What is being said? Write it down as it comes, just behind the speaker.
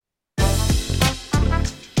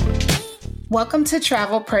Welcome to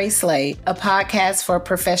Travel, Pray, Slay, a podcast for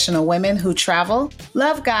professional women who travel,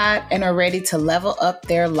 love God, and are ready to level up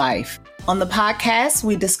their life. On the podcast,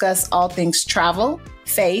 we discuss all things travel,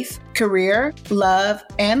 faith, career, love,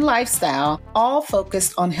 and lifestyle, all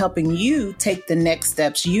focused on helping you take the next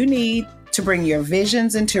steps you need to bring your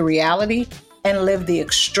visions into reality and live the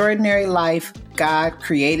extraordinary life God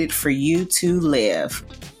created for you to live.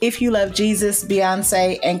 If you love Jesus,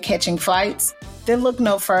 Beyonce, and catching flights, then look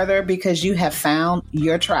no further because you have found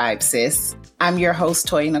your tribe, sis. I'm your host,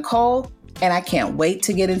 Toya Nicole, and I can't wait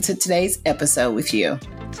to get into today's episode with you.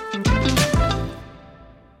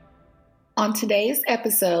 On today's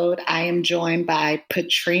episode, I am joined by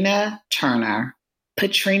Patrina Turner.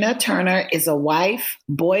 Patrina Turner is a wife,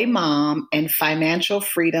 boy mom, and financial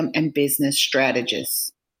freedom and business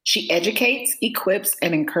strategist. She educates, equips,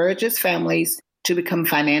 and encourages families to become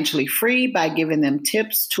financially free by giving them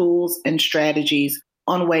tips, tools, and strategies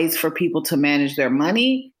on ways for people to manage their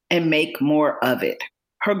money and make more of it.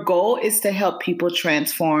 Her goal is to help people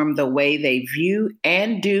transform the way they view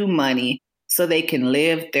and do money so they can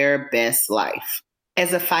live their best life.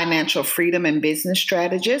 As a financial freedom and business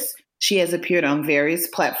strategist, she has appeared on various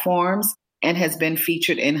platforms and has been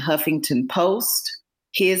featured in Huffington Post,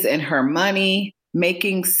 His and Her Money,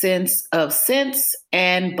 Making Sense of Sense,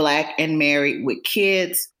 and Black and Married with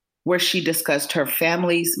Kids, where she discussed her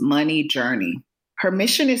family's money journey. Her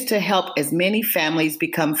mission is to help as many families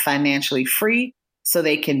become financially free so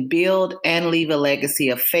they can build and leave a legacy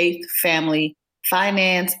of faith, family,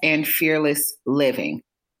 finance, and fearless living.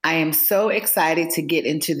 I am so excited to get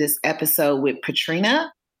into this episode with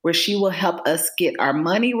Patrina, where she will help us get our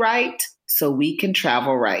money right so we can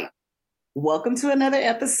travel right. Welcome to another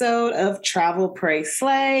episode of Travel, Pray,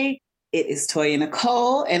 Slay. It is Toya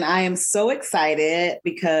Nicole, and I am so excited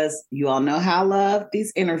because you all know how I love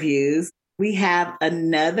these interviews. We have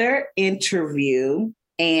another interview,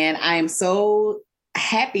 and I am so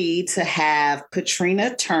happy to have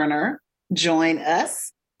Patrina Turner join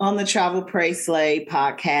us on the Travel, Pray, Slay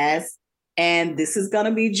podcast. And this is going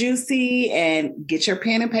to be juicy, and get your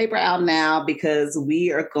pen and paper out now because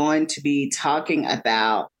we are going to be talking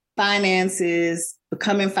about finances,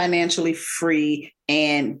 becoming financially free,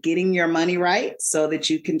 and getting your money right so that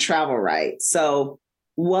you can travel right. So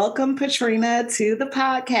welcome, Patrina, to the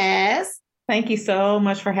podcast. Thank you so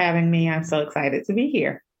much for having me. I'm so excited to be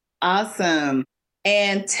here. Awesome.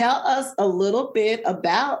 And tell us a little bit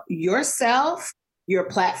about yourself, your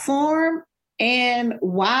platform, and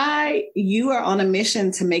why you are on a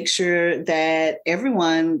mission to make sure that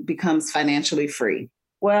everyone becomes financially free.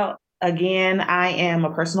 Well, again, I am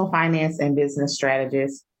a personal finance and business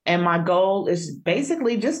strategist, and my goal is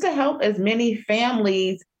basically just to help as many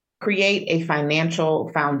families create a financial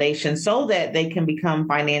foundation so that they can become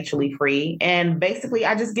financially free. And basically,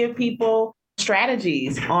 I just give people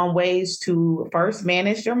strategies on ways to first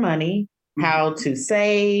manage their money, how to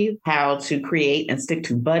save, how to create and stick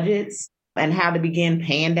to budgets, and how to begin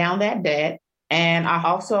paying down that debt. And I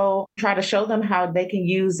also try to show them how they can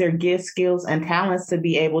use their gifts, skills, and talents to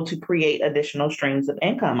be able to create additional streams of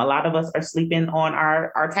income. A lot of us are sleeping on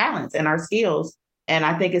our talents and our skills. And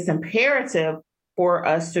I think it's imperative for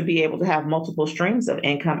us to be able to have multiple streams of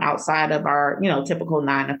income outside of our, typical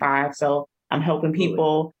 9 to 5. So I'm helping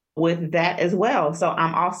people with that as well. So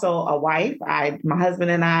I'm also a wife. My husband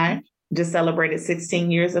and I just celebrated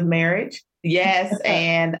 16 years of marriage. Yes.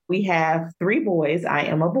 And we have 3 boys. I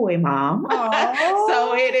am a boy mom.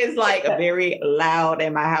 So it is like very loud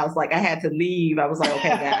in my house. Like I had to leave. I was like, okay,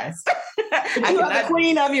 guys. You are the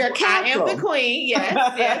queen of your castle. I am the queen.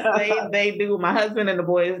 Yes. They do. My husband and the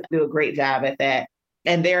boys do a great job at that.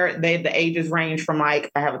 And the ages range from I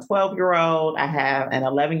have a 12-year-old, I have an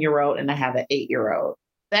 11-year-old, and I have an 8-year-old.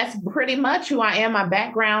 That's pretty much who I am. My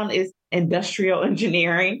background is industrial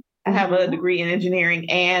engineering. I have a degree in engineering,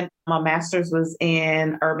 and my master's was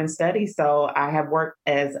in urban studies. So I have worked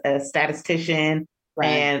as a statistician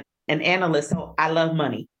and an analyst. So I love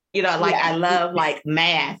money. I love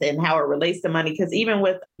math and how it relates to money. Because even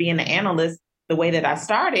with being an analyst, the way that I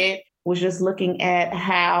started was just looking at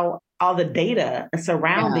how all the data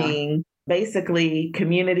surrounding basically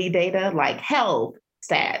community data, like health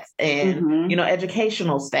stats and,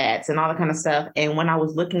 educational stats and all that kind of stuff. And when I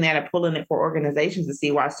was looking at it, pulling it for organizations to see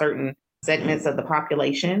why certain segments of the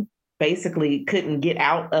population basically couldn't get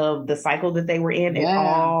out of the cycle that they were in, it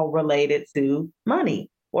all related to money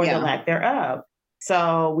or the lack thereof.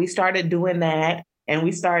 So we started doing that, and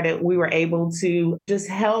we were able to just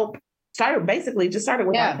started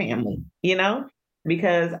with our family,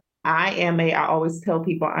 because I always tell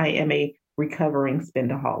people I am a recovering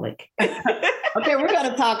spendaholic. Okay, we're going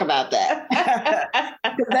to talk about that.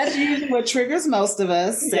 That's usually what triggers most of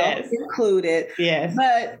us, self included. Yes.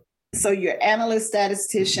 But so you're analyst,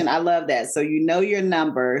 statistician. I love that. So you know your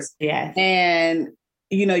numbers. Yes. And,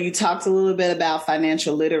 you talked a little bit about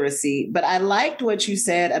financial literacy, but I liked what you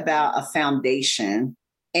said about a foundation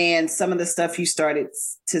and some of the stuff you started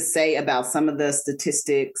to say about some of the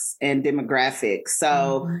statistics and demographics.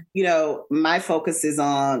 So, my focus is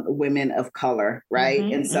on women of color, right?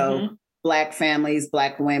 And so Black families,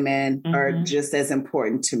 Black women are just as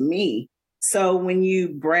important to me. So when you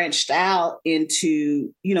branched out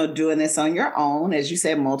into, doing this on your own, as you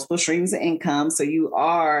said, multiple streams of income. So you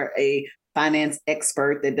are a finance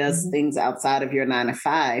expert that does things outside of your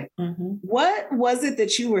 9-to-5. What was it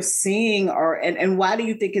that you were seeing and why do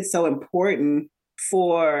you think it's so important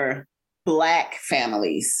for Black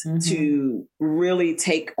families to really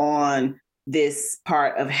take on this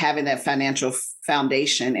part of having that financial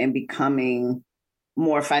foundation and becoming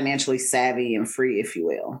more financially savvy and free, if you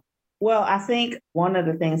will? Well, I think one of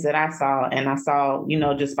the things that I saw,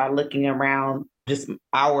 just by looking around just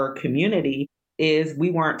our community, is we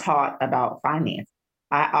weren't taught about finance.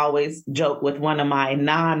 I always joke with one of my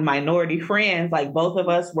non-minority friends, like both of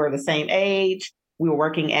us were the same age. We were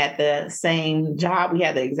working at the same job. We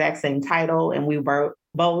had the exact same title, and we were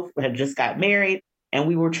both had just got married, and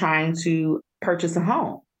we were trying to purchase a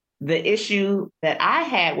home. The issue that I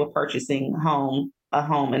had with purchasing a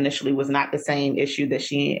home initially was not the same issue that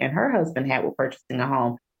she and her husband had with purchasing a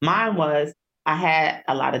home. Mine was I had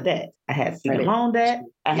a lot of debt. I had student loan debt.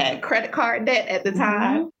 I had credit card debt at the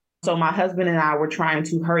time. So my husband and I were trying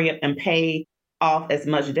to hurry up and pay off as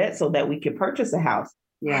much debt so that we could purchase a house.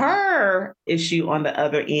 Yeah. Her issue on the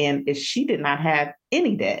other end is she did not have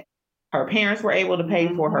any debt. Her parents were able to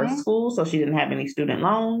pay for her school, so she didn't have any student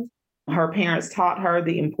loans. Her parents taught her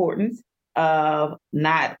the importance of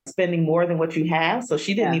not spending more than what you have. So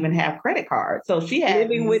she didn't even have credit cards. So she had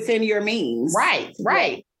living within your means. Right.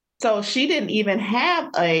 Yeah. So she didn't even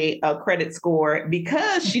have a credit score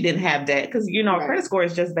because she didn't have debt. Because, a credit score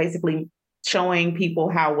is just basically showing people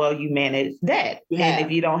how well you manage debt. Yeah. And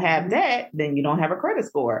if you don't have debt, then you don't have a credit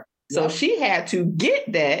score. So she had to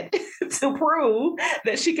get debt to prove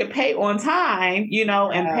that she could pay on time,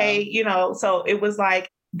 and pay, so it was like,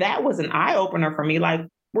 that was an eye opener for me. Like,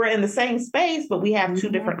 we're in the same space, but we have two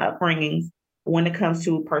different upbringings when it comes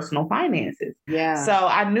to personal finances. Yeah. So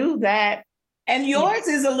I knew that. And yours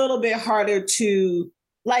is a little bit harder to,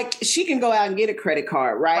 like, she can go out and get a credit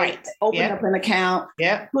card, right? Open up an account,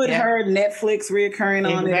 put her Netflix reoccurring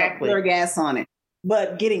on it, put her gas on it.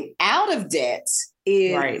 But getting out of debt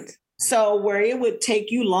is so where it would take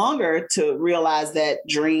you longer to realize that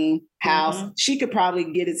dream house, she could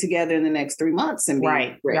probably get it together in the next 3 months and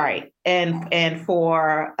be ready. And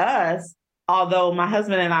for us, although my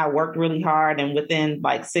husband and I worked really hard, and within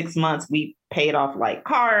like 6 months, we paid off like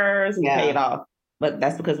cars, we paid off, but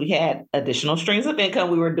that's because we had additional streams of income.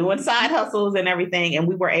 We were doing side hustles and everything, and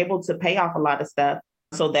we were able to pay off a lot of stuff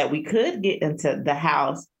so that we could get into the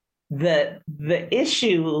house. The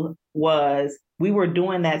issue was we were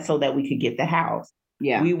doing that so that we could get the house.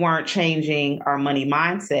 Yeah. We weren't changing our money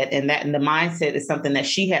mindset, and the mindset is something that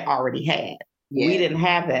she had already had. Yeah. We didn't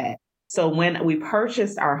have that. So when we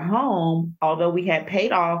purchased our home, although we had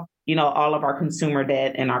paid off, all of our consumer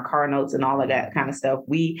debt and our car notes and all of that kind of stuff,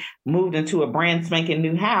 we moved into a brand spanking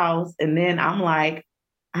new house. And then I'm like,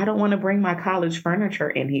 I don't want to bring my college furniture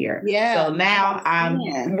in here. Yeah. So now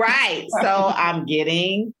So I'm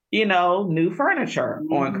getting, new furniture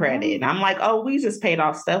on credit. And I'm like, oh, we just paid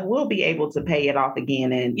off stuff. We'll be able to pay it off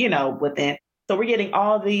again. And, within. So we're getting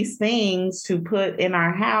all these things to put in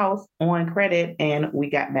our house on credit, and we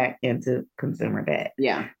got back into consumer debt.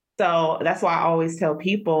 Yeah. So that's why I always tell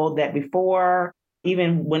people that before,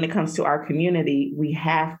 even when it comes to our community, we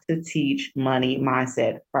have to teach money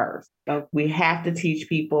mindset first. So we have to teach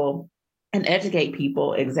people and educate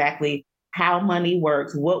people exactly how money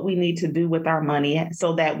works, what we need to do with our money,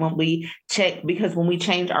 so that when we when we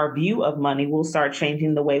change our view of money, we'll start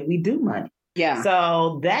changing the way we do money. Yeah.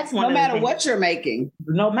 So that's one. No matter what you're making.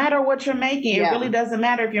 No matter what you're making, it really doesn't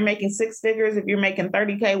matter if you're making 6 figures, if you're making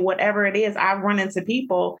 30K, whatever it is. I've run into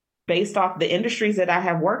people based off the industries that I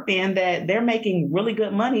have worked in that they're making really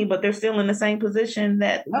good money, but they're still in the same position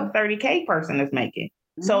that a 30K person is making.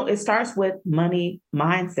 So it starts with money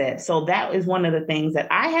mindset. So that is one of the things that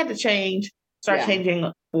I had to changing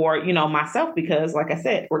for, myself, because like I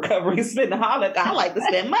said, recovering spendaholic, I like to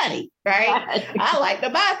spend money, right? I like to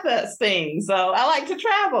buy things. So I like to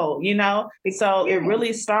travel, So it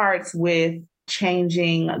really starts with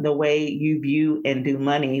changing the way you view and do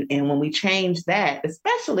money. And when we change that,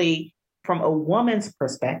 especially from a woman's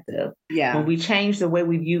perspective, when we change the way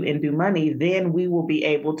we view and do money, then we will be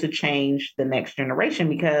able to change the next generation,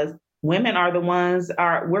 because women are the ones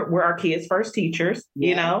we're our kids' first teachers,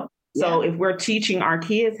 you know? So if we're teaching our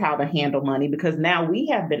kids how to handle money, because now we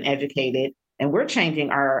have been educated and we're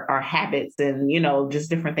changing our habits and, you know, just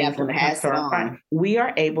different things when it comes to our fun, we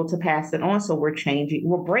are able to pass it on. So we're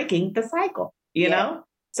breaking the cycle, you know?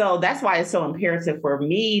 So that's why it's so imperative for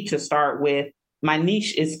me to start with, my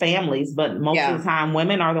niche is families, but most of the time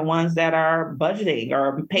women are the ones that are budgeting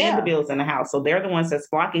or paying the bills in the house. So they're the ones that's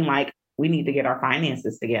flocking, like, we need to get our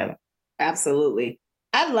finances together. Absolutely.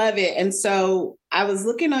 I love it. And so I was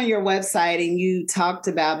looking on your website and you talked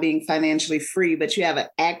about being financially free, but you have an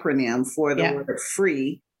acronym for the word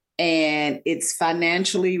free, and it's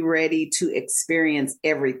financially ready to experience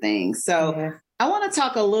everything. So I want to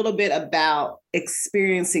talk a little bit about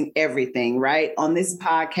experiencing everything, right? On this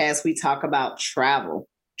podcast, we talk about travel.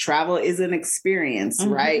 Travel is an experience,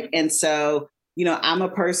 right? And so, you know, I'm a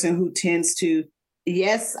person who tends to,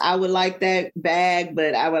 yes, I would like that bag,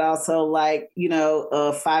 but I would also like, you know,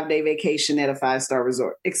 a 5-day vacation at a 5-star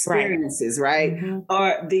resort. Experiences, right?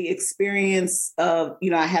 Or the experience of, you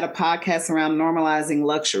know, I had a podcast around normalizing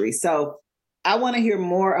luxury. So I want to hear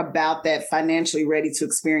more about that financially ready to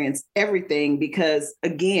experience everything, because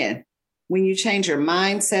again, when you change your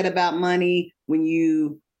mindset about money, when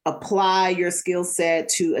you apply your skill set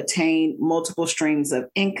to attain multiple streams of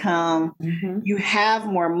income, you have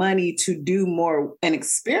more money to do more and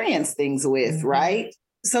experience things with, right?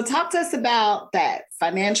 So talk to us about that,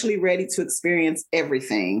 financially ready to experience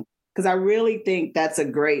everything, because I really think that's a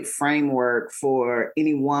great framework for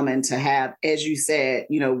any woman to have. As you said,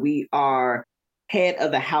 you know, we are head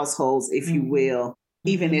of the households, if you will,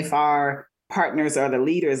 even if our partners are the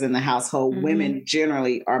leaders in the household, women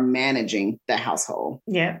generally are managing the household.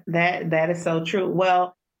 Yeah, that is so true.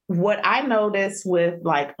 Well, what I noticed with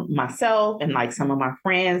like myself and like some of my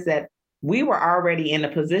friends, that we were already in a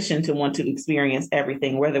position to want to experience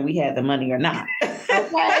everything, whether we had the money or not.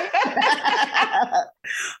 Okay.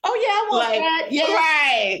 Oh yeah, I want that.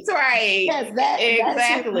 Yes. Right. Yes, that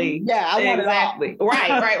exactly. I want exactly. It all.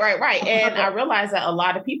 Right. And I realized that a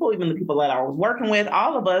lot of people, even the people that I was working with,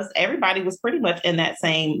 all of us, everybody was pretty much in that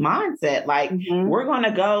same mindset. Like, we're going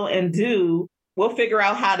to go and we'll figure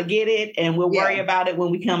out how to get it, and we'll worry about it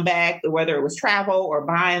when we come back, whether it was travel or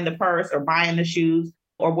buying the purse or buying the shoes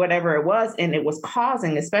or whatever it was. And it was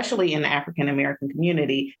causing, especially in the African American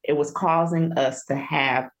community, it was causing us to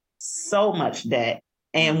have so much debt.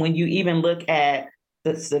 And when you even look at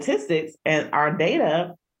the statistics and our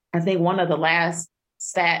data, I think one of the last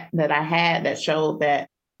stat that I had that showed that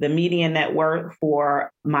the median net worth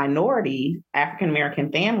for minority African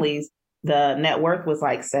American families, the net worth was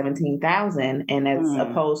like $17,000, and as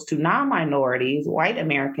opposed to non-minorities, white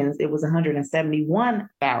Americans, it was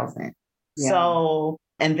 $171,000. So,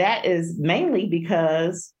 and that is mainly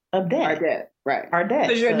because of debt. Our debt, right? Our debt.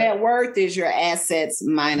 Because your net worth is your assets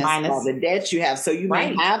minus all the debt you have. So you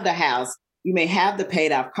may have the house, you may have the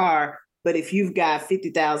paid off car, but if you've got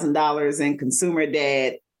 $50,000 in consumer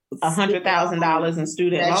debt, $100,000 in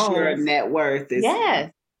student loans, that's your net worth.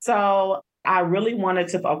 Yes. So I really wanted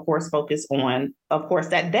to, of course, focus on, of course,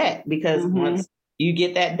 that debt, because once you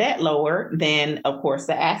get that debt lower, then of course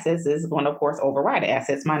the assets is going to, of course, override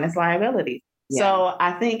assets minus liability. So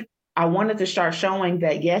I think I wanted to start showing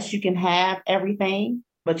that, yes, you can have everything,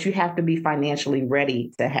 but you have to be financially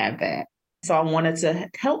ready to have that. So I wanted to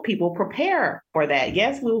help people prepare for that.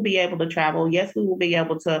 Yes, we will be able to travel. Yes, we will be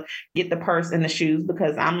able to get the purse and the shoes,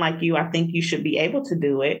 because I'm like you. I think you should be able to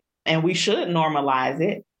do it, and we should normalize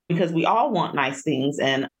it, because we all want nice things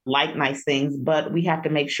and like nice things, but we have to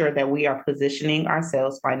make sure that we are positioning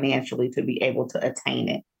ourselves financially to be able to attain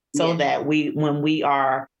it, so that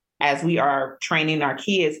as we are training our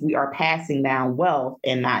kids, we are passing down wealth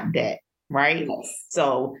and not debt, right? Yes.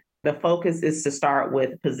 So the focus is to start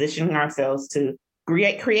with positioning ourselves to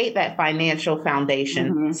create that financial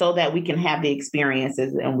foundation so that we can have the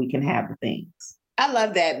experiences and we can have the things. I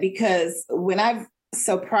love that, because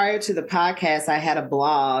so prior to the podcast, I had a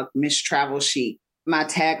blog, Miss Travel Chic. My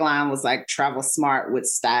tagline was like travel smart with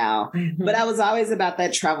style, but I was always about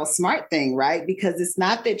that travel smart thing, right? Because it's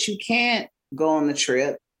not that you can't go on the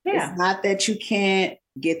trip. It's not that you can't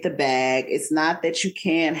get the bag. It's not that you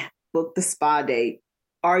can't book the spa date.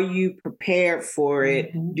 Are you prepared for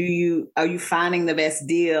it? Are you finding the best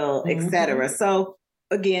deal, etc.? So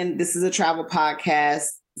again, this is a travel podcast.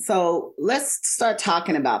 So let's start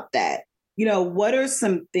talking about that. You know, what are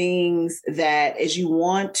some things that, as you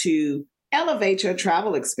want to elevate your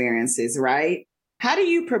travel experiences, right? How do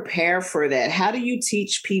you prepare for that? How do you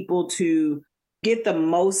teach people to get the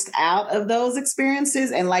most out of those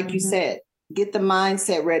experiences. And like you said, get the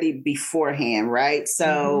mindset ready beforehand, right?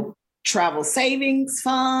 So travel savings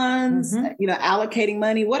funds, allocating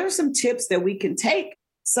money. What are some tips that we can take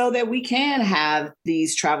so that we can have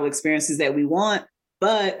these travel experiences that we want,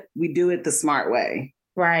 but we do it the smart way?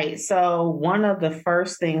 Right. So one of the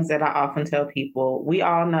first things that I often tell people, we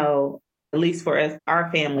all know, at least for us,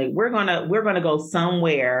 our family, we're gonna go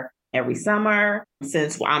somewhere every summer.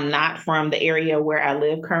 Since I'm not from the area where I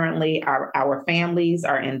live currently, our families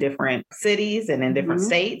are in different cities and in different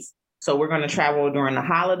states. So we're going to travel during the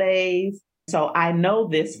holidays. So I know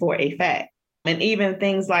this for a fact. And even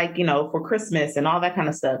things like, for Christmas and all that kind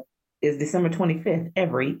of stuff is December 25th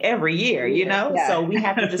every year, Yeah. So we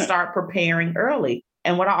have to just start preparing early.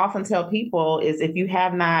 And what I often tell people is if you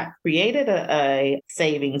have not created a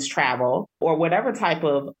savings travel or whatever type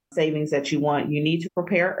of savings that you want, you need to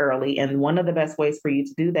prepare early. And one of the best ways for you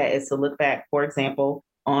to do that is to look back, for example,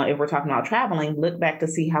 if we're talking about traveling, look back to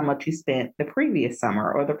see how much you spent the previous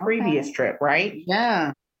summer or the previous trip, right?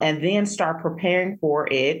 Yeah. And then start preparing for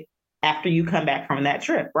it after you come back from that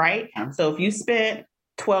trip, right? So if you spent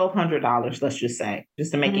 $1,200, let's just say,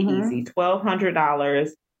 just to make it easy, $1,200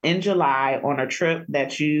 in July on a trip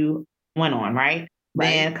that you went on, right?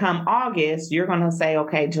 Then come August, you're going to say,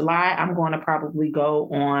 okay, July, I'm going to probably go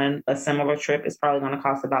on a similar trip. It's probably going to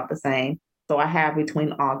cost about the same. So I have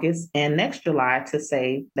between August and next July to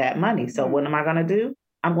save that money. So what am I going to do?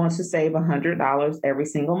 I'm going to save $100 every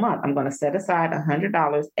single month. I'm going to set aside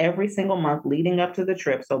 $100 every single month leading up to the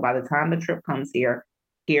trip. So by the time the trip comes here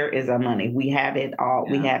is our money. We have it all.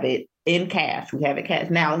 Yeah. We have it in cash. We have it cash.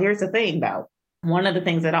 Now, here's the thing, though. One of the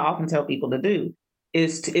things that I often tell people to do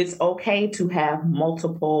is it's okay to have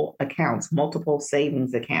multiple accounts, multiple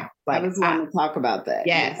savings accounts. Like I was going to talk about that.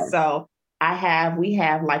 Yes. Yeah. So we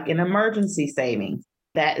have like an emergency savings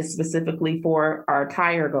that is specifically for our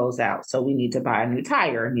tire goes out. So we need to buy a new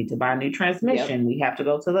tire, need to buy a new transmission. Yep. We have to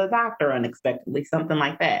go to the doctor unexpectedly, something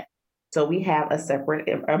like that. So we have a separate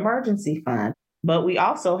emergency fund. But we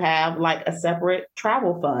also have like a separate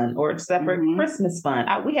travel fund or a separate Christmas fund.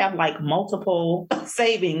 We have like multiple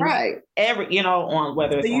savings, right? On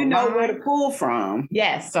whether it's so know where to pull from.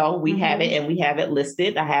 Yes, so we have it, and we have it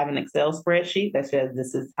listed. I have an Excel spreadsheet that says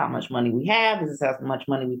this is how much money we have, this is how much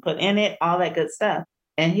money we put in it, all that good stuff.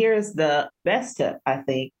 And here's the best tip, I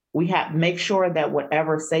think. We have to make sure that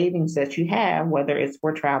whatever savings that you have, whether it's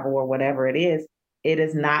for travel or whatever it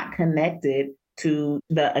is not connected to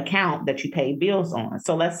the account that you pay bills on.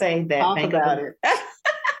 So let's say that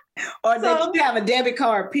or that you have a debit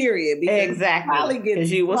card, period. Exactly.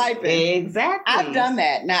 Because you will exactly. I've done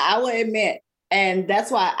that. Now I will admit, and that's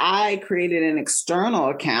why I created an external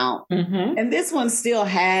account. And this one still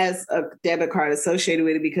has a debit card associated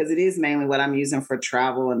with it because it is mainly what I'm using for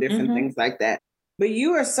travel and different things like that. But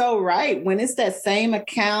you are so right. When it's that same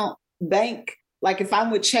account bank, like if I'm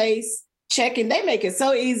with Chase, checking, they make it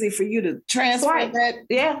so easy for you to transfer that.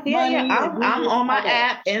 Yeah. I'm on my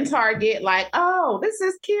app in Target, like, oh, this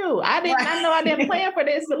is cute. I know I didn't plan for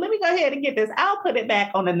this, but let me go ahead and get this. I'll put it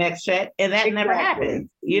back on the next check, and that never happens.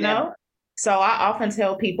 You know. So I often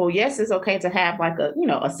tell people, yes, it's okay to have like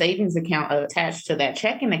a savings account attached to that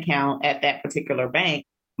checking account at that particular bank,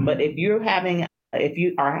 but if you have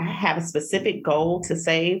a specific goal to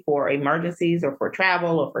save for emergencies or for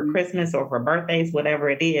travel or for Christmas or for birthdays, whatever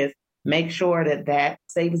it is. Make sure that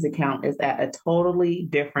savings account is at a totally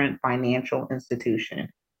different financial institution.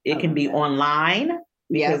 It can be online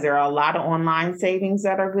because there are a lot of online savings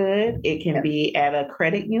that are good. It can be at a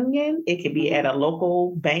credit union. It can be at a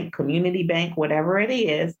local bank, community bank, whatever it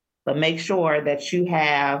is. But make sure that you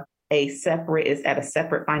have at a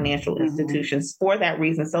separate financial institution for that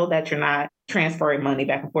reason, so that you're not transferring money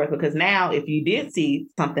back and forth. Because now if you did see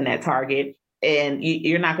something at Target, and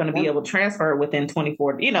you're not going to be able to transfer within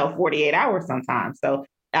 48 hours sometimes. So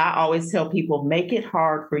I always tell people, make it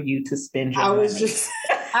hard for you to spend your money.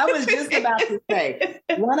 I was just about to say,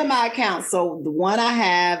 one of my accounts, so the one I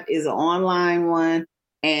have is an online one,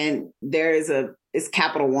 and it's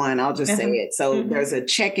Capital One, I'll just say it. So there's a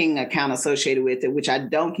checking account associated with it, which I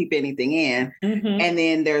don't keep anything in. And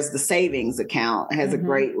then there's the savings account, it has a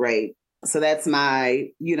great rate. So that's my,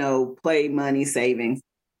 play money savings.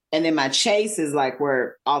 And then my Chase is like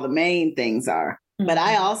where all the main things are. But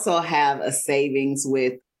I also have a savings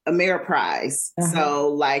with Ameriprise. So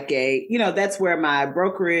like that's where my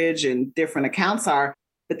brokerage and different accounts are,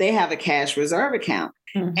 but they have a cash reserve account.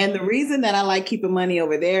 And the reason that I like keeping money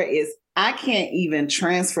over there is I can't even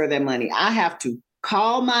transfer that money. I have to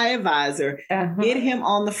call my advisor, get him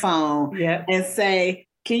on the phone and say,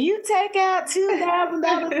 can you take out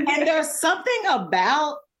 $2,000? And there's something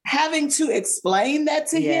about having to explain that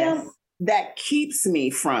to him, that keeps me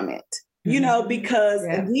from it, because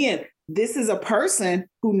again, this is a person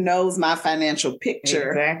who knows my financial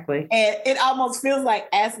picture. Exactly. And it almost feels like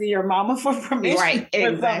asking your mama for permission. Right.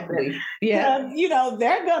 Exactly. Yeah.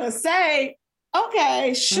 They're going to say,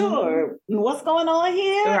 okay, sure. What's going on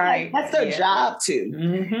here? Right. That's their job too.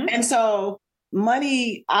 And so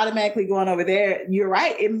money automatically going over there, you're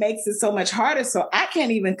right. It makes it so much harder. So I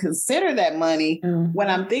can't even consider that money when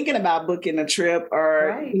I'm thinking about booking a trip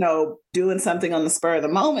or, doing something on the spur of the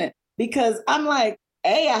moment, because I'm like, I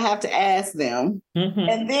have to ask them.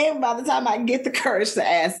 And then by the time I get the courage to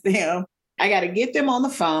ask them, I got to get them on the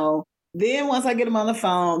phone. Then once I get them on the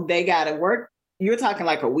phone, they got to work. You're talking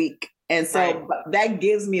like a week. And so that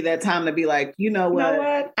gives me that time to be like, you know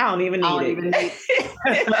what? I don't even need it.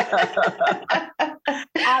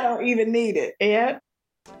 I don't even need it. Yeah.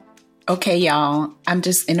 Okay, y'all. I'm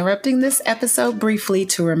just interrupting this episode briefly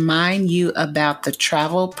to remind you about the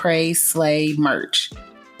Travel, Pray, Slay merch.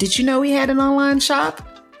 Did you know we had an online shop?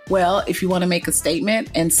 Well, if you want to make a statement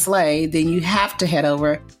and slay, then you have to head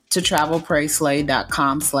over to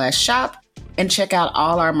travelprayslay.com/shop and check out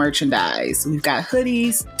all our merchandise. We've got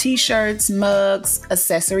hoodies, t-shirts, mugs,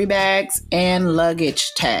 accessory bags, and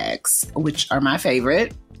luggage tags, which are my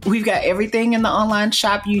favorite. We've got everything in the online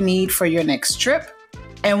shop you need for your next trip.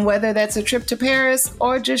 And whether that's a trip to Paris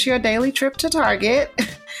or just your daily trip to Target,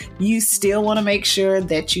 you still want to make sure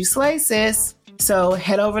that you slay, sis. So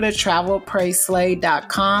head over to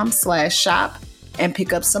travelprayslay.com/shop and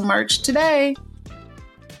pick up some merch today.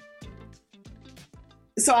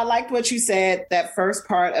 So I liked what you said, that first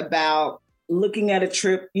part about looking at a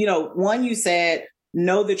trip. One, you said,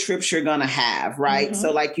 know the trips you're going to have, right?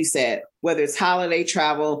 So like you said, whether it's holiday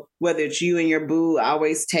travel, whether it's you and your boo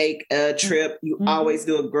always take a trip, you always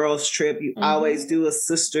do a girl's trip, you always do a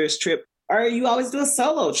sister's trip, or you always do a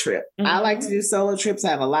solo trip. I like to do solo trips.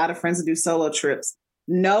 I have a lot of friends who do solo trips.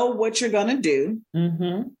 Know what you're going to do.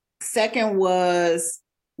 Second was,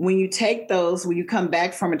 when you take those, when you come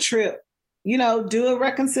back from a trip, do a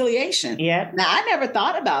reconciliation. Yeah. Now, I never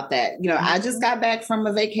thought about that. I just got back from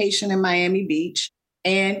a vacation in Miami Beach.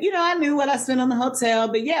 And, I knew what I spent on the hotel.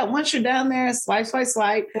 But yeah, once you're down there, swipe.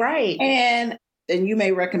 Right. And you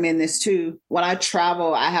may recommend this too. When I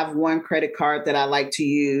travel, I have one credit card that I like to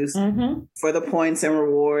use for the points and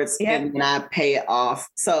rewards, and then I pay it off.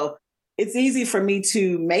 So it's easy for me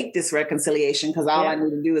to make this reconciliation because all I need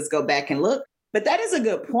to do is go back and look. But that is a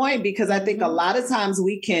good point, because I think a lot of times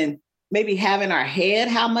we can maybe have in our head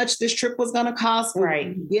how much this trip was going to cost. Right.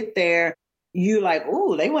 When you get there, you like,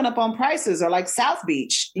 oh, they went up on prices, or like South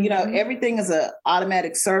Beach, everything is a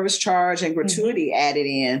automatic service charge and gratuity added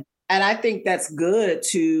in. And I think that's good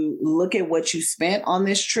to look at what you spent on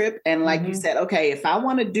this trip. And like you said, okay, if I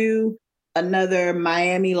want to do another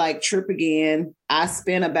Miami like trip again, I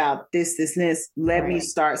spent about this. Let me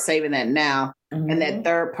start saving that now. And that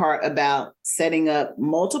third part about setting up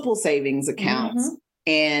multiple savings accounts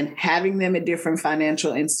and having them at different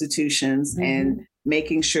financial institutions and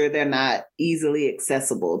making sure they're not easily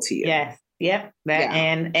accessible to you. Yes. Yep.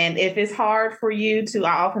 And if it's hard for you to,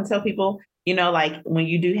 I often tell people, like when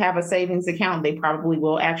you do have a savings account, they probably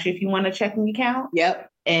will ask you if you want a checking account. Yep.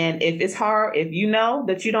 And if it's hard, if you know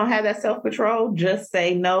that you don't have that self-control, just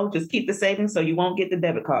say no, just keep the savings so you won't get the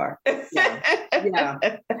debit card. Yeah.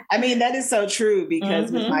 I mean, that is so true,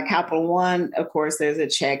 because with my Capital One, of course, there's a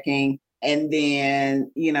checking. And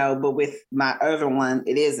then, but with my other one,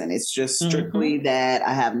 it isn't. It's just strictly that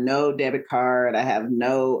I have no debit card. I have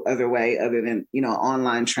no other way other than,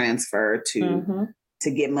 online transfer to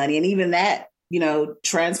get money. And even that,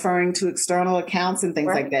 transferring to external accounts and things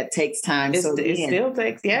like that takes time. So it still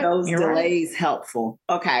takes, those delays helpful.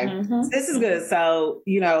 Okay. So this is good. So,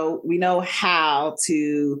 we know how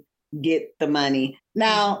to get the money.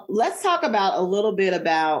 Now, let's talk about a little bit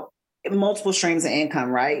about multiple streams of income,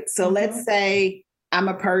 right? So let's say I'm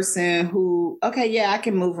a person who, I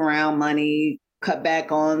can move around money, cut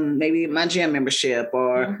back on maybe my gym membership,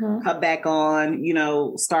 or cut back on,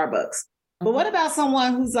 Starbucks. But what about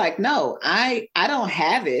someone who's like, no, I don't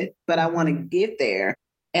have it, but I want to get there,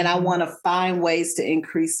 and I want to find ways to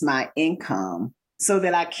increase my income so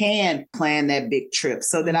that I can plan that big trip,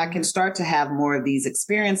 so that I can start to have more of these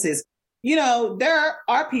experiences. There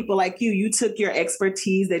are people like you took your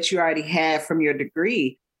expertise that you already had from your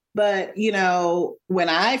degree. But, when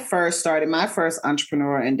I first started, my first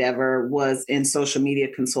entrepreneurial endeavor was in social media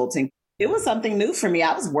consulting. It was something new for me.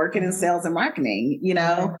 I was working in sales and marketing,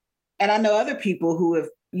 and I know other people who have,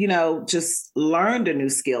 just learned a new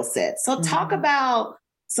skill set. So talk about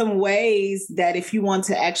some ways that if you want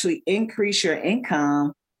to actually increase your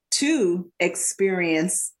income, to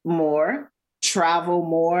experience more, travel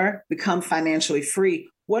more, become financially free.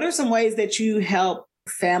 What are some ways that you help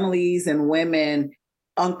families and women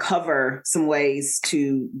uncover some ways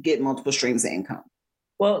to get multiple streams of income?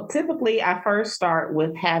 Well, typically I first start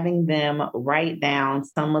with having them write down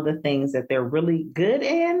some of the things that they're really good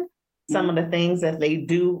in, some of the things that they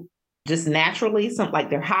do just naturally, some like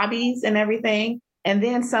their hobbies and everything, and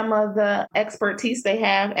then some of the expertise they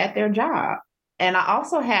have at their job. And I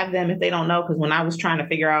also have them, if they don't know, because when I was trying to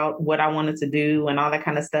figure out what I wanted to do and all that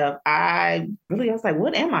kind of stuff, I was like,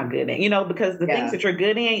 what am I good in? Because the things that you're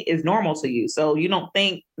good in is normal to you. So you don't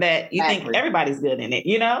think that you think everybody's good in it,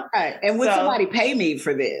 Right. And would somebody pay me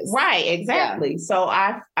for this? Right, exactly. Yeah. So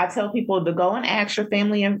I tell people to go and ask your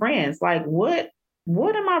family and friends, like, what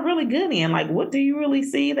am I really good in? Like, what do you really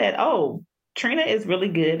see that, oh, Trina is really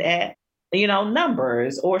good at,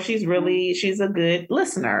 numbers, or she's a good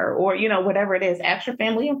listener, or, whatever it is. Ask your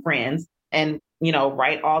family and friends and,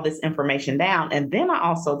 write all this information down. And then I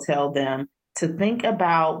also tell them to think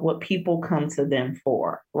about what people come to them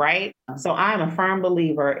for, right? So I'm a firm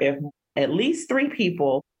believer if at least three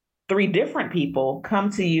different people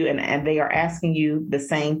come to you and they are asking you the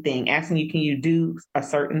same thing, asking you, can you do a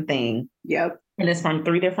certain thing? Yep. And it's from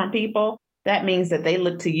three different people. That means that they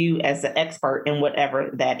look to you as the expert in whatever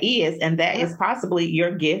that is. And that is possibly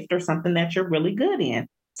your gift or something that you're really good in.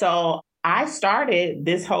 So I started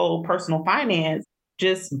this whole personal finance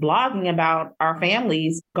just blogging about our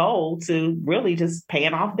family's goal to really just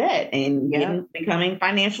paying off debt and becoming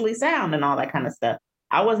financially sound and all that kind of stuff.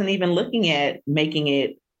 I wasn't even looking at making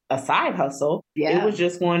it a side hustle. It was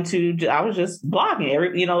just I was just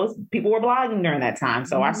blogging. People were blogging during that time.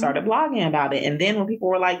 So I started blogging about it. And then when people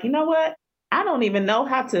were like, you know what? I don't even know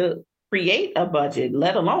how to create a budget,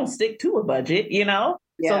 let alone stick to a budget, So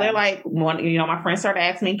they're like, my friends started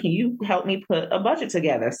asking me, can you help me put a budget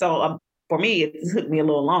together? So for me, it took me a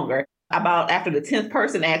little longer. About after the 10th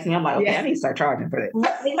person asked me, I'm like, okay, I need to start charging for this.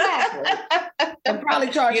 Exactly. I'm probably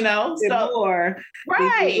charging more.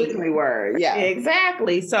 Right. Than we were. Yeah.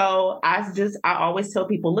 Exactly. So I always tell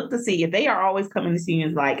people, look to see if they are always coming to see you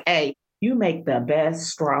and like, hey, you make the best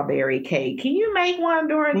strawberry cake. Can you make one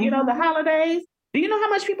during, the holidays? Do you know how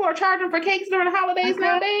much people are charging for cakes during the holidays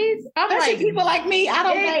nowadays? I'm like, people like me, I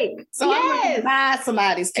don't bake. So I'm going to buy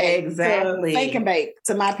somebody's cake. Exactly. To bake and bake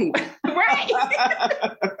to my people. Right.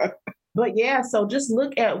 But so just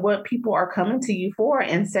look at what people are coming to you for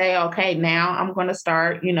and say, okay, now I'm going to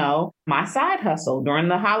start, my side hustle. During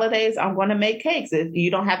the holidays, I'm going to make cakes. If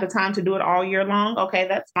you don't have the time to do it all year long, okay,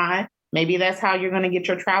 that's fine. Maybe that's how you're going to get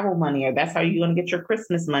your travel money, or that's how you're going to get your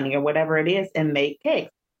Christmas money, or whatever it is, and make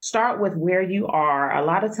cakes. Start with where you are. A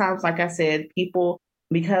lot of times, like I said, people,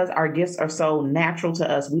 because our gifts are so natural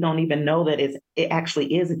to us, we don't even know that it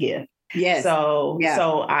actually is a gift. Yes. So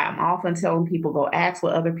I'm often telling people, go ask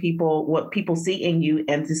what people see in you,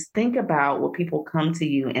 and just think about what people come to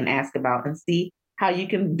you and ask about, and see how you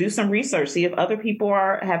can do some research. See if other people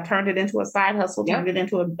have turned it into a side hustle, turned it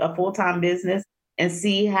into a full-time business, and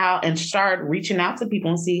see how, and start reaching out to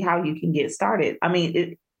people and see how you can get started. I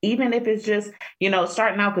mean, even if it's just,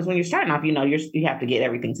 starting out, because when you're starting off, you have to get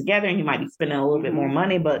everything together and you might be spending a little bit more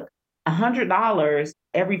money, but $100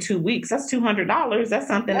 every 2 weeks, that's $200. That's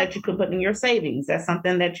something that you could put in your savings. That's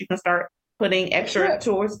something that you can start putting extra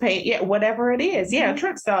towards pay. Yeah, whatever it is. Yeah, a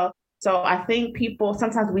trip. So I think people,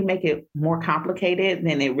 sometimes we make it more complicated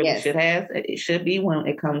than it really it should be when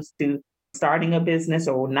it comes to starting a business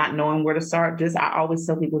or not knowing where to start. I always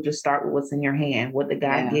tell people, just start with what's in your hand. What did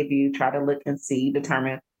God give you? Try to look and see,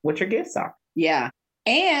 determine what your gifts are. Yeah.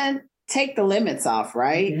 And take the limits off,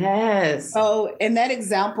 right? Yes. So in that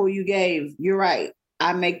example you gave, you're right.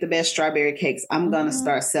 I make the best strawberry cakes. I'm going to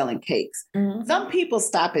start selling cakes. Mm-hmm. Some people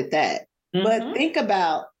stop at that. Mm-hmm. But think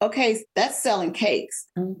about, okay, that's selling cakes.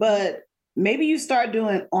 Mm-hmm. But maybe you start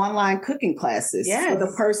doing online cooking classes for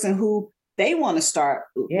the person who they want to start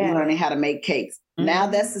learning how to make cakes. Mm-hmm. Now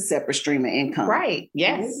that's a separate stream of income. Right.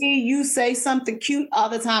 Yes. Maybe you say something cute all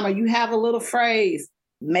the time, or you have a little phrase.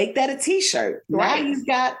 Make that a t-shirt. Right. Now you've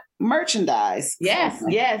got merchandise. Yes,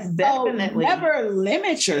 definitely. So never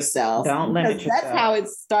limit yourself. Don't limit yourself. That's how it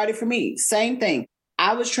started for me. Same thing.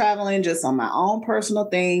 I was traveling just on my own personal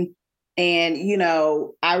thing. And,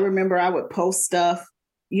 I remember I would post stuff,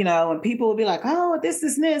 and people would be like, oh, this.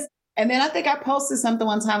 And then I think I posted something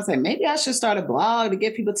one time saying, maybe I should start a blog to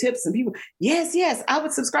give people tips, and people, yes, I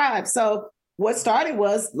would subscribe. So what started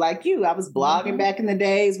was like I was blogging back in the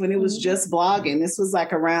days when it was just blogging. This was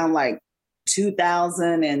like around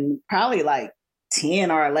 2000 and probably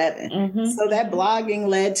 10 or 11. Mm-hmm. So that blogging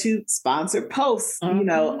led to sponsored posts,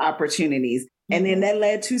 opportunities. And then that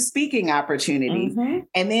led to speaking opportunities.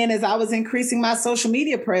 And then as I was increasing my social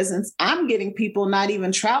media presence, I'm getting people not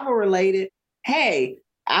even travel related. Hey,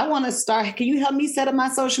 I want to start. Can you help me set up my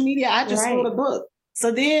social media? I just wrote a book.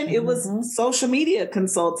 So then it was social media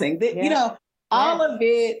consulting. You know, all of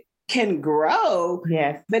it can grow.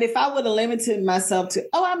 Yes. But if I would have limited myself to,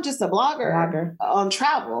 I'm just a blogger on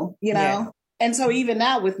travel, you know? And so even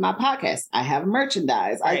now with my podcast, I have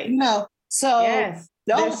merchandise.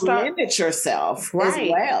 Don't limit yourself as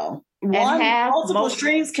well. Multiple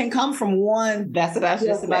streams can come from one. That's what I was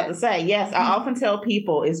just about to say. Yes, I often tell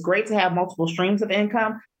people it's great to have multiple streams of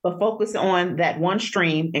income, but focus on that one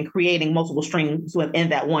stream and creating multiple streams within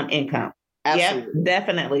that one income. Absolutely. Yep,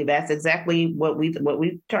 definitely. That's exactly what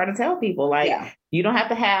we try to tell people. Like, you don't have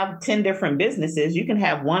to have 10 different businesses. You can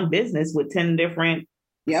have one business with 10 different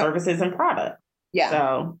services and products. Yeah.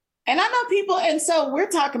 So, and I know people, and so we're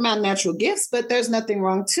talking about natural gifts, but there's nothing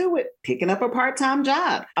wrong too with picking up a part-time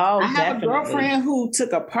job. I have a girlfriend who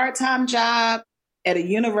took a part-time job at a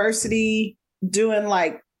university doing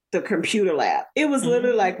like the computer lab. It was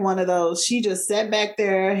literally like one of those. She just sat back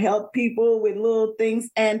there, helped people with little things.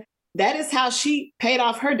 And that is how she paid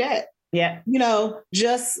off her debt. Yeah. You know,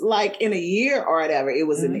 just like in a year or whatever. It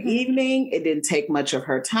was in the evening. It didn't take much of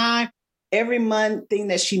her time. Every month thing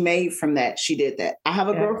that she made from that, she did that. I have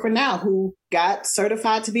a girlfriend now who got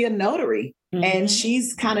certified to be a notary, and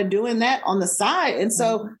she's kind of doing that on the side. And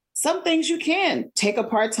so some things you can take a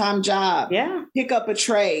part-time job, pick up a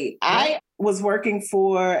trade. I was working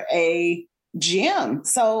for a gym.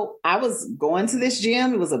 So I was going to this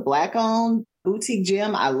gym. It was a Black-owned boutique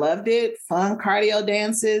gym. I loved it. Fun cardio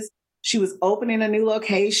dances. She was opening a new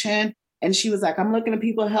location, and she was like, I'm looking at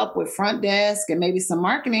people to help with front desk and maybe some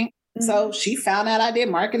marketing. So she found out I did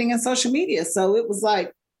marketing and social media. So it was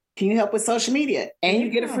like, can you help with social media? And you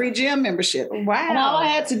get a free gym membership. Wow. And all I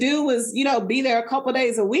had to do was, be there a couple of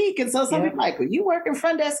days a week. And so some people like, well, you working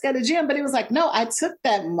front desk at a gym? But it was like, no, I took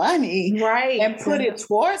that money and put it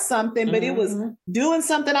towards something, but it was doing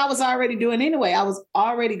something I was already doing anyway. I was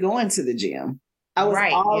already going to the gym. I was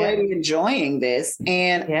already enjoying this.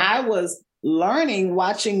 And I was learning,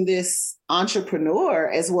 watching this entrepreneur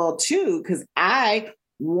as well, too, because I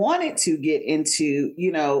wanted to get into,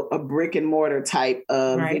 a brick and mortar type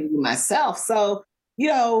of venue myself. So,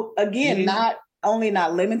 again, not only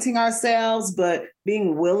not limiting ourselves, but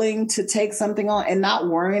being willing to take something on and not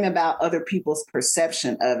worrying about other people's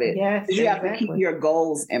perception of it. Yes, you have to keep your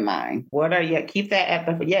goals in mind. Keep that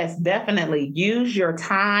at the, definitely use your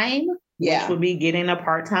time, which would be getting a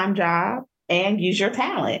part-time job. And use your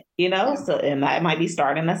talent, so, and that might be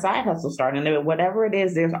starting a side hustle, whatever it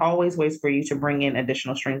is, there's always ways for you to bring in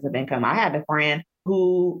additional streams of income. I had a friend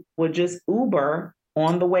who would just Uber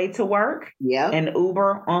on the way to work and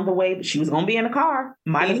Uber on the way. She was going to be in a car.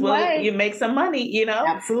 Might as well you make some money,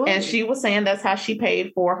 Absolutely. And she was saying that's how she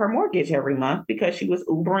paid for her mortgage every month, because she was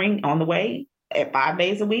Ubering on the way at 5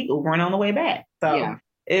 days a week, Ubering on the way back. So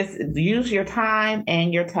it's use your time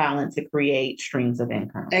and your talent to create streams of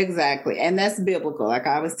income. Exactly. And that's biblical. Like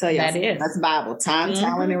I always tell you, that's Bible. Time,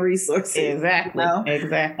 talent, and resources. Exactly.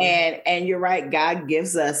 Exactly. And you're right. God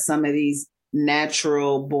gives us some of these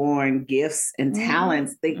natural born gifts and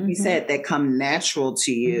talents that you said that come natural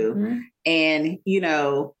to you. And,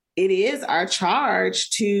 it is our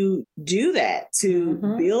charge to do that, to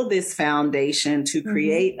build this foundation, to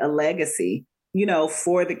create a legacy,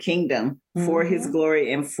 for the kingdom, for his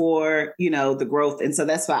glory, and for, the growth. And so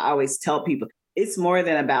that's why I always tell people, it's more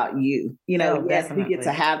than about you. Yes, we get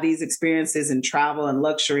to have these experiences and travel and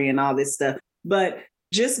luxury and all this stuff. But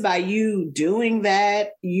just by you doing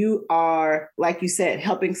that, you are, like you said,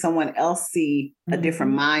 helping someone else see a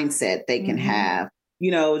different mindset they can have.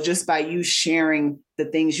 Just by you sharing the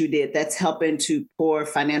things you did, that's helping to pour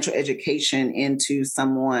financial education into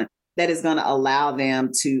someone that is going to allow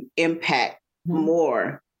them to impact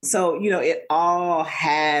more. So, it all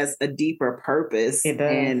has a deeper purpose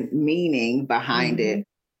and meaning behind it.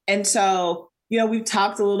 And so, we've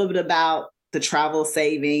talked a little bit about the travel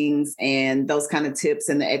savings and those kind of tips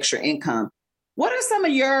and the extra income. What are some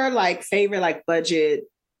of your favorite budget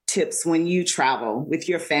tips when you travel with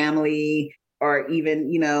your family, or even,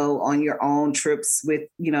 on your own trips with,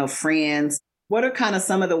 friends? What are kind of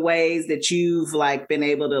some of the ways that you've been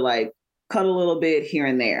able to cut a little bit here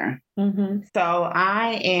and there? So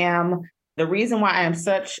the reason why I am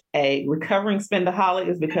such a recovering spendaholic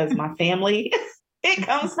is because my family, it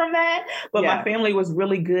comes from that, but my family was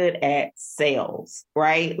really good at sales,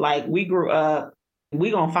 right? We grew up,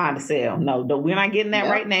 we're going to find a sale. No, we're not getting that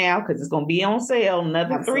right now because it's going to be on sale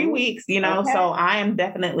another 3 weeks, So I am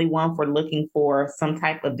definitely one for looking for some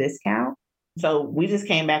type of discount. So we just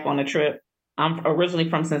came back on a trip I'm originally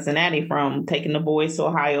from Cincinnati, from taking the boys to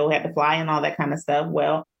Ohio, had to fly and all that kind of stuff.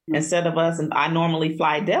 Well, instead of us, and I normally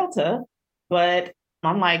fly Delta, but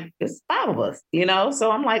I'm like, it's 5 of us,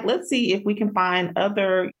 So I'm like, let's see if we can find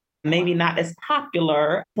other, maybe not as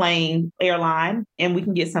popular plane airline, and we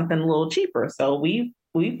can get something a little cheaper. So we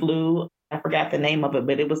flew, I forgot the name of it,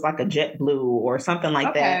 but it was like a JetBlue or something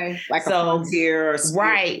like that. Like a Frontier.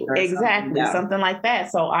 Right, exactly. Something like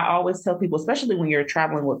that. So I always tell people, especially when you're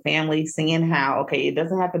traveling with family, seeing how, okay, it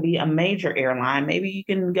doesn't have to be a major airline. Maybe you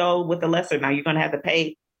can go with the lesser. Now you're going to have to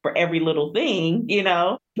pay for every little thing,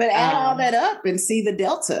 But add all that up and see the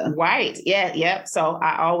delta. Right. Yeah. Yep. So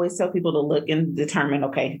I always tell people to look and determine,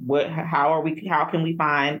 okay, how can we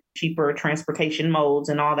find cheaper transportation modes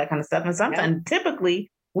and all that kind of stuff. And sometimes typically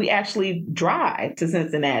we actually drive to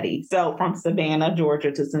Cincinnati. So from Savannah,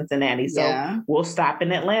 Georgia to Cincinnati. So we'll stop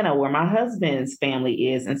in Atlanta where my husband's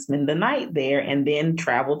family is and spend the night there, and then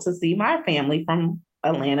travel to see my family from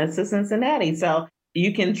Atlanta to Cincinnati. So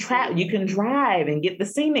you can drive and get the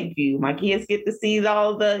scenic view. My kids get to see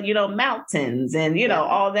all the, mountains and,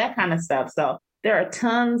 all that kind of stuff. So there are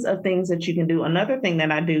tons of things that you can do. Another thing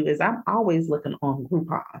that I do is I'm always looking on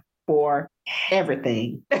Groupon for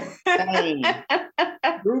everything.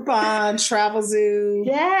 Groupon, Travelzoo.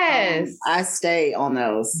 Yes. I stay on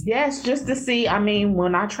those. Yes, just to see. I mean,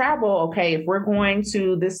 when I travel, okay, if we're going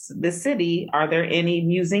to this city, are there any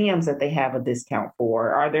museums that they have a discount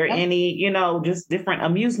for? Are there any, just different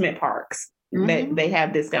amusement parks that they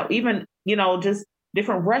have discount? Even, just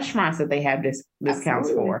different restaurants that they have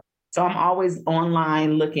discounts for. So I'm always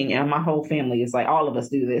online looking, and my whole family is like, all of us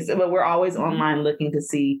do this, but we're always online looking to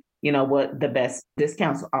see, what the best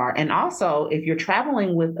discounts are. And also, if you're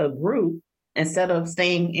traveling with a group, instead of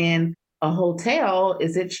staying in a hotel,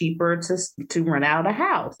 is it cheaper to rent out a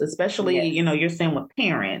house? Especially, you're staying with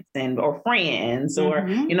parents or friends or,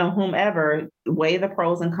 whomever. Weigh the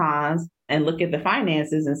pros and cons and look at the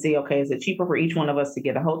finances and see, okay, is it cheaper for each one of us to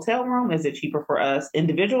get a hotel room? Is it cheaper for us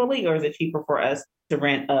individually, or is it cheaper for us to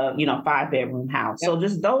rent a, 5-bedroom house? So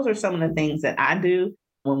just those are some of the things that I do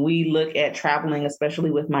when we look at traveling,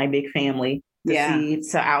 especially with my big family, to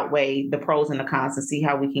outweigh the pros and the cons and see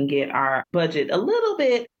how we can get our budget a little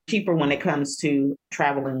bit cheaper when it comes to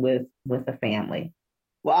traveling with a family.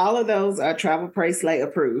 Well, all of those are Travel Pray Slay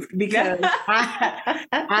approved, because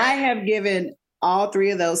I have given all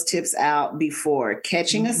 3 of those tips out before.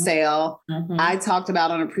 Catching a sale. I talked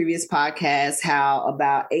about on a previous podcast how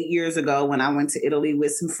about 8 years ago, when I went to Italy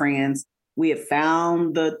with some friends, we had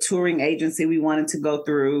found the touring agency we wanted to go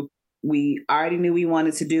through. We already knew we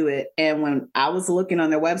wanted to do it. And when I was looking on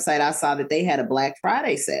their website, I saw that they had a Black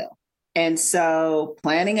Friday sale. And so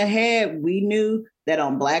planning ahead, we knew that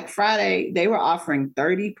on Black Friday, they were offering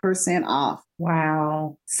 30% off.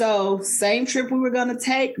 Wow. So same trip we were going to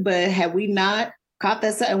take, but had we not caught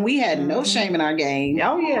that, and we had no shame in our game.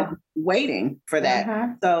 Oh, yeah. Waiting for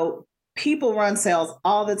that. So people run sales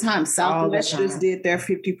all the time. Southwest just did their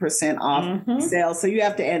 50% off sale. So you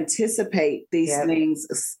have to anticipate these things,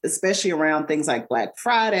 especially around things like Black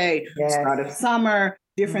Friday, start of summer,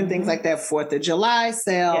 different things like that, 4th of July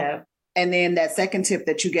sale. Yeah. And then that second tip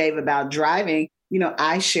that you gave about driving,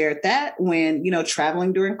 I shared that when,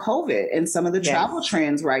 traveling during COVID and some of the travel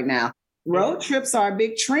trends right now. Road trips are a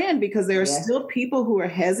big trend because there are still people who are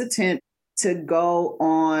hesitant to go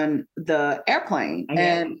on the airplane.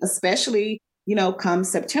 And especially, come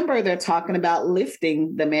September, they're talking about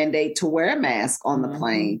lifting the mandate to wear a mask on the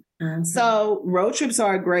plane. So road trips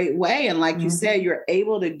are a great way. And like you said, you're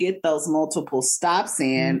able to get those multiple stops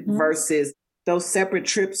in versus those separate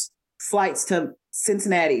flights to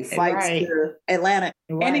Cincinnati, flights to Atlanta.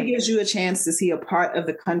 And it gives you a chance to see a part of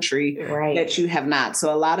the country that you have not.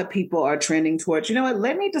 So a lot of people are trending towards,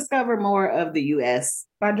 let me discover more of the U.S.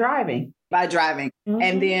 by driving.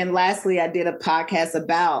 And then lastly, I did a podcast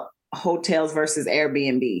about hotels versus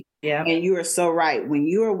Airbnb. Yeah. And you are so right. When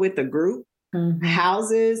you are with a group,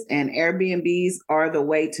 houses and Airbnbs are the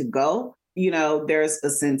way to go. There's a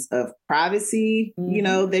sense of privacy,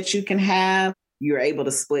 that you can have. You're able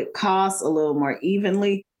to split costs a little more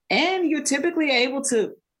evenly. And you're typically able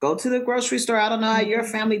to go to the grocery store. I don't know how your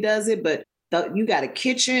family does it, but you got a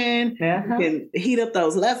kitchen. You can heat up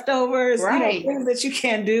those leftovers. Things that you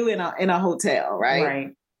can't do in a hotel, right?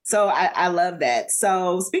 So I love that.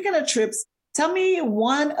 So speaking of trips, tell me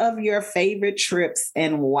one of your favorite trips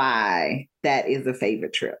and why that is a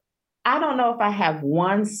favorite trip. I don't know if I have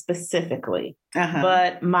one specifically,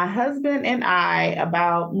 but my husband and I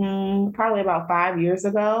probably about 5 years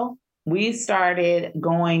ago, we started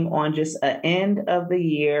going on just an end of the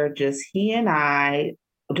year, just he and I,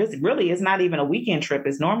 just really, it's not even a weekend trip.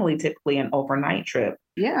 It's typically an overnight trip.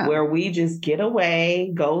 Yeah. where we just get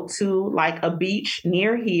away, go to like a beach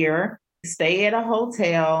near here, stay at a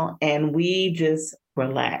hotel, and we just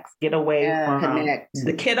relax, get away from connect.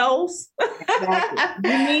 the kiddos.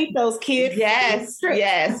 Exactly. You need those kids. Yes,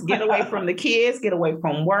 yes. Get away from the kids, get away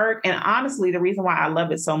from work. And honestly, the reason why I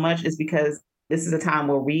love it so much is because this is a time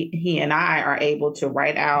where he and I are able to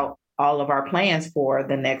write out all of our plans for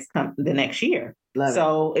the next year.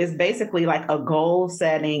 So it's basically like a goal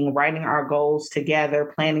setting, writing our goals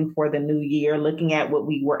together, planning for the new year, looking at what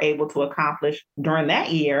we were able to accomplish during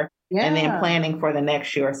that year, and then planning for the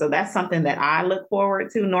next year. So that's something that I look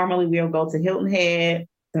forward to. Normally we'll go to Hilton Head.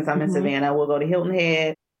 Since I'm in Savannah, we'll go to Hilton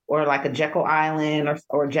Head or like a Jekyll Island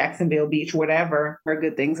or Jacksonville Beach, whatever. Heard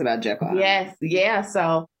good things about Jekyll Island. Yes. Yeah.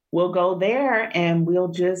 So we'll go there and we'll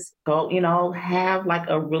just go, have like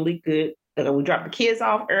a really good, we drop the kids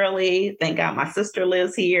off early. Thank God my sister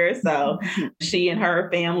lives here. So she and her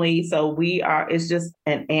family. So it's just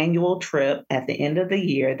an annual trip at the end of the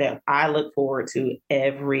year that I look forward to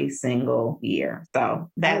every single year. So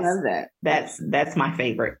I love that. That's my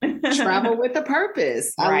favorite. Travel with a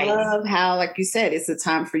purpose. Right. I love how, like you said, it's a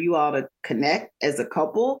time for you all to connect as a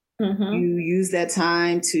couple. You use that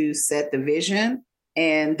time to set the vision,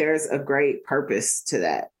 and there's a great purpose to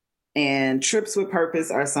that. And trips with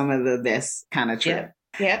purpose are some of the best kind of trips.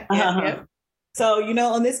 Yep. So,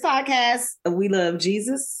 on this podcast, we love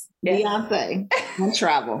Jesus, Beyonce, and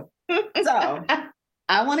travel. So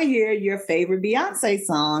I want to hear your favorite Beyonce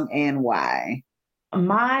song and why.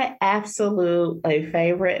 My absolute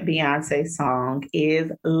favorite Beyonce song is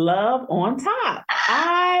Love on Top.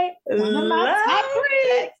 I love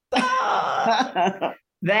that song.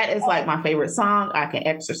 That is like my favorite song. I can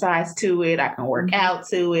exercise to it. I can work out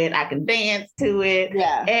to it. I can dance to it.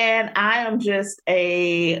 Yeah. And I am just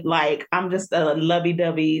I'm just a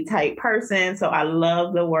lovey-dovey type person. So I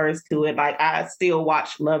love the words to it. Like I still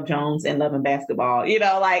watch Love Jones and Love and Basketball,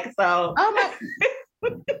 so. Oh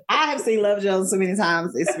my. I have seen Love Jones so many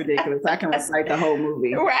times. It's ridiculous. I can recite the whole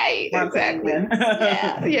movie. Right. Exactly.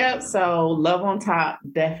 Yep. So Love on Top,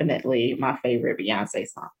 definitely my favorite Beyonce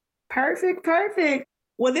song. Perfect.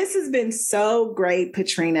 Well, this has been so great,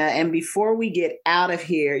 Patrina. And before we get out of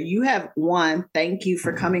here, thank you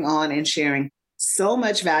for coming on and sharing so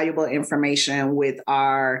much valuable information with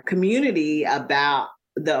our community about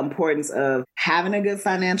the importance of having a good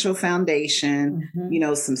financial foundation,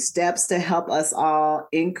 some steps to help us all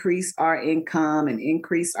increase our income and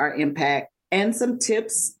increase our impact, and some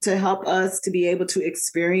tips to help us to be able to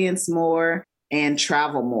experience more and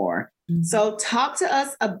travel more. So talk to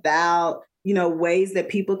us about ways that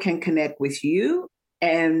people can connect with you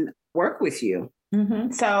and work with you.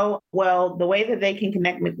 So, the way that they can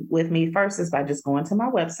connect with me first is by just going to my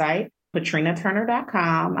website,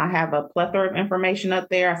 PatrinaTurner.com. I have a plethora of information up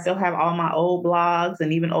there. I still have all my old blogs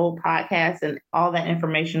and even old podcasts and all that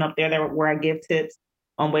information up there where I give tips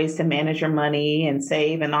on ways to manage your money and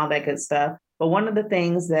save and all that good stuff. But one of the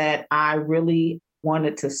things that I really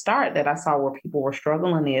wanted to start that I saw where people were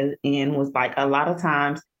struggling in was like a lot of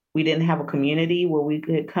times we didn't have a community where we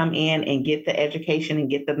could come in and get the education and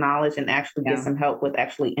get the knowledge and actually get some help with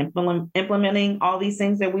actually implementing all these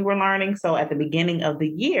things that we were learning. So at the beginning of the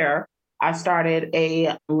year, I started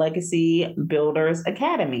a Legacy Builders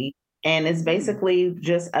Academy. And it's basically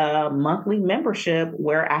just a monthly membership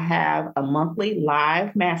where I have a monthly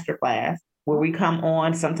live masterclass where we come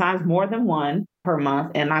on, sometimes more than one per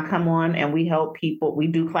month. And I come on and we help people. We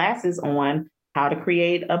do classes on how to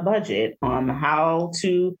create a budget, how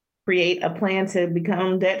to create a plan to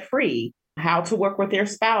become debt-free, how to work with your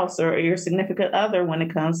spouse or your significant other when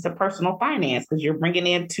it comes to personal finance, because you're bringing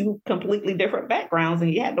in two completely different backgrounds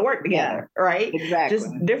and you had to work together, right? Exactly.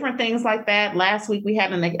 Just different things like that. Last week, we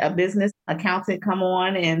had a business accountant come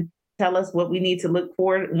on and tell us what we need to look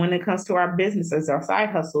for when it comes to our businesses, our side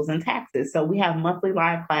hustles and taxes. So we have monthly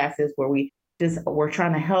live classes where we're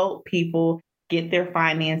trying to help people get their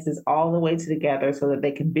finances all the way together so that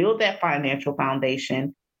they can build that financial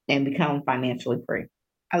foundation and become financially free.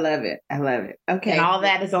 I love it. Okay. And all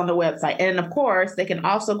that is on the website. And of course, they can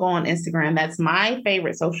also go on Instagram. That's my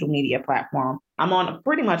favorite social media platform. I'm on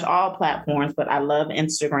pretty much all platforms, but I love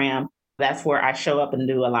Instagram. That's where I show up and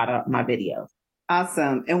do a lot of my videos.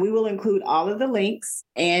 Awesome. And we will include all of the links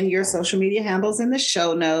and your social media handles in the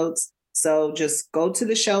show notes. So just go to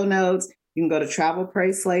the show notes. You can go to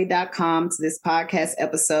travelprayslay.com to this podcast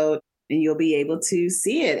episode and you'll be able to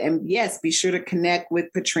see it. And yes, be sure to connect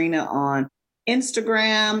with Patrina on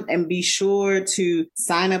Instagram and be sure to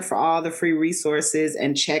sign up for all the free resources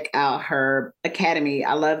and check out her academy.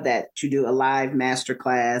 I love that you do a live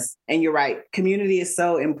masterclass. And you're right, community is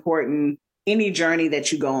so important. any journey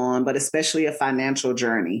that you go on, but especially a financial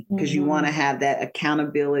journey, because you want to have that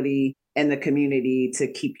accountability and the community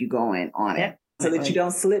to keep you going on it. So that you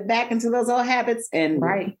don't slip back into those old habits and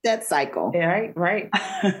that cycle. Right.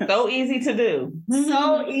 So easy to do.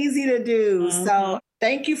 So easy to do. So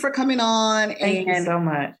thank you for coming on. Thank you so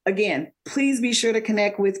much. Again, please be sure to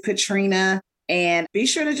connect with Patrina and be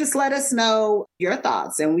sure to just let us know your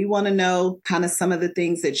thoughts. And we want to know kind of some of the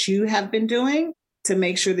things that you have been doing to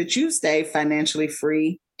make sure that you stay financially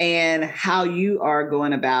free and how you are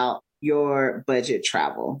going about your budget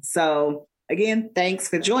travel. So again, thanks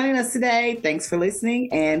for joining us today. Thanks for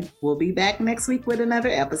listening. And we'll be back next week with another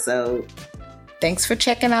episode. Thanks for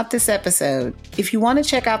checking out this episode. If you want to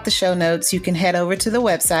check out the show notes, you can head over to the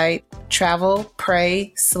website,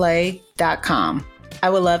 travelprayslay.com. I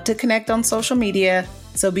would love to connect on social media,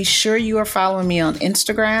 so be sure you are following me on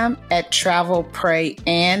Instagram at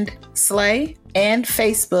travelprayandslay and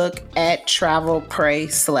Facebook at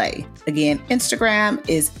travelprayslay. Again, Instagram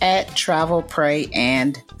is at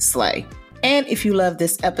travelprayandslay. And if you love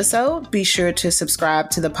this episode, be sure to subscribe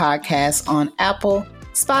to the podcast on Apple,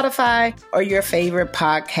 Spotify, or your favorite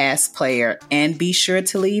podcast player. And be sure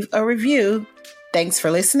to leave a review. Thanks for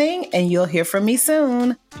listening, and you'll hear from me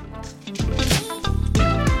soon.